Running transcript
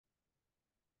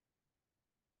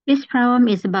This problem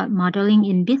is about modeling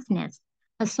in business.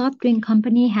 A soft drink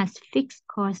company has fixed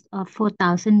costs of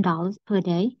 $4,000 per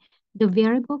day. The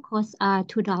variable costs are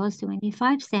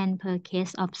 $2.25 per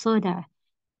case of soda.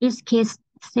 Each case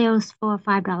sells for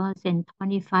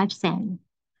 $5.25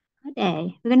 per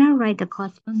day. We're going to write the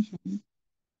cost function.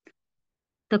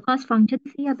 The cost function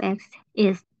C of x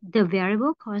is the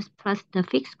variable cost plus the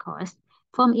fixed cost.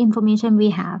 From information we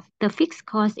have, the fixed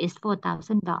cost is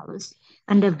 $4,000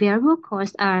 and the variable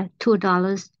costs are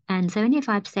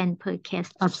 $2.75 per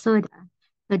case of soda.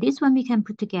 So this one we can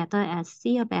put together as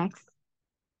C of x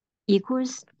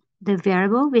equals the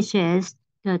variable, which is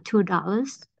the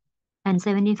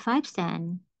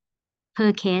 $2.75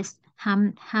 per case. How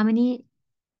many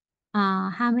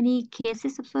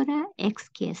cases of soda? X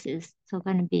cases. So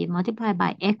going to be multiplied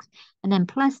by X and then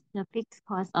plus the fixed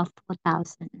cost of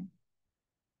 4,000.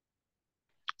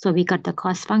 So we got the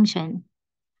cost function.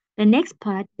 The next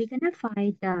part, we're going to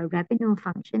find the revenue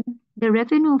function. The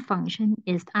revenue function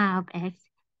is R of X.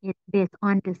 It's based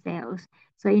on the sales.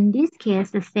 So in this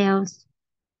case,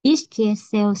 each case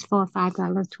sells for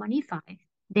 $5.25.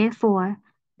 Therefore,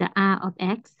 the R of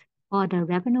X or the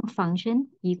revenue function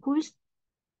equals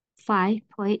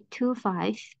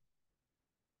 5.25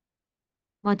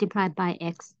 multiplied by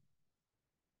X.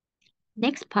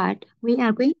 Next part, we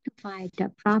are going to find the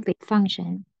profit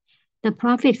function. The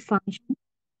profit function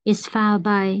is found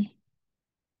by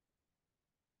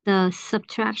the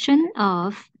subtraction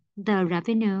of the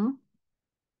revenue,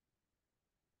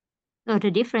 or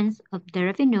the difference of the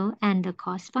revenue and the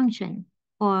cost function,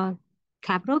 or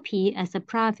capital P as a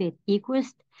profit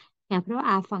equals capital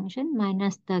R function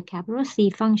minus the capital C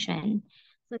function.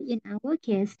 So in our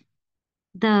case,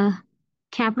 the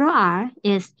capital R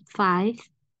is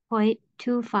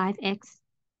 5.25x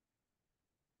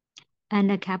and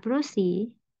the capital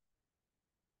C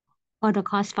or the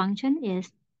cost function is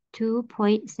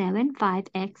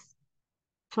 2.75x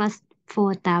plus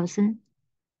 4,000.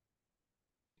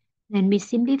 Then we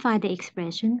simplify the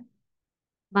expression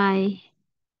by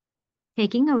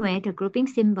taking away the grouping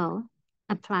symbol,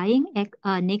 applying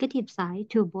a negative sign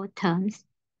to both terms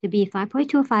to be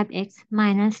 5.25x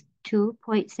minus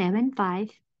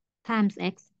 2.75 times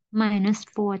x minus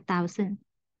 4,000.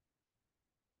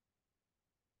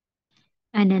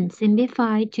 And then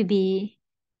simplify to be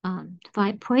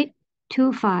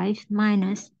 5.25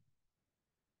 minus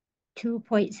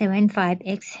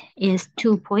 2.75x is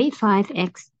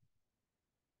 2.5x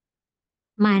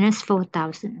minus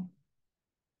 4,000.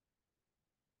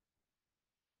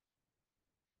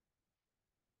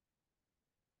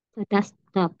 So that's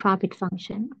the profit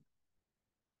function.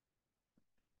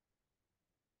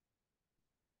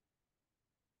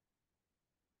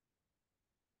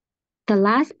 The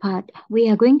last part, we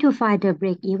are going to find the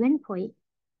break-even point.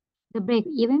 The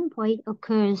break-even point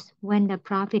occurs when the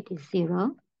profit is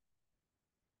 0.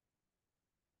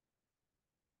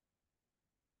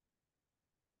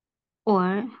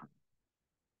 Or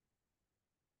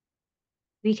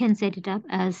we can set it up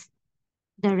as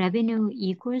the revenue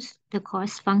equals the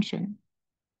cost function.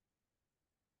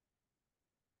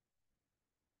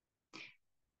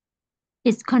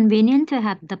 It's convenient to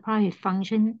have the profit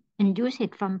function and use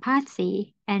it from part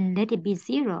C and let it be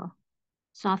 0.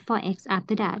 Solve for x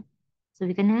after that. So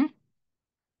we're gonna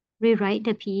rewrite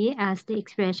the P as the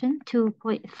expression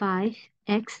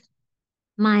 2.5x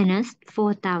minus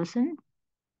 4,000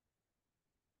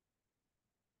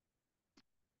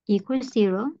 equals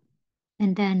 0.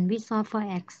 And then we solve for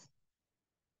x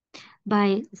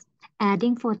by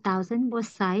adding 4,000 both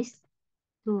sides.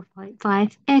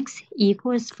 2.5x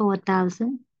equals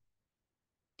 4,000.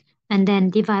 And then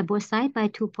divide both sides by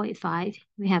 2.5.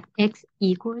 We have x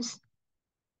equals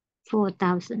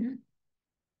 4,000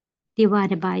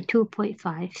 divided by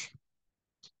 2.5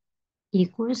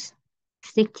 equals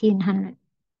 1,600.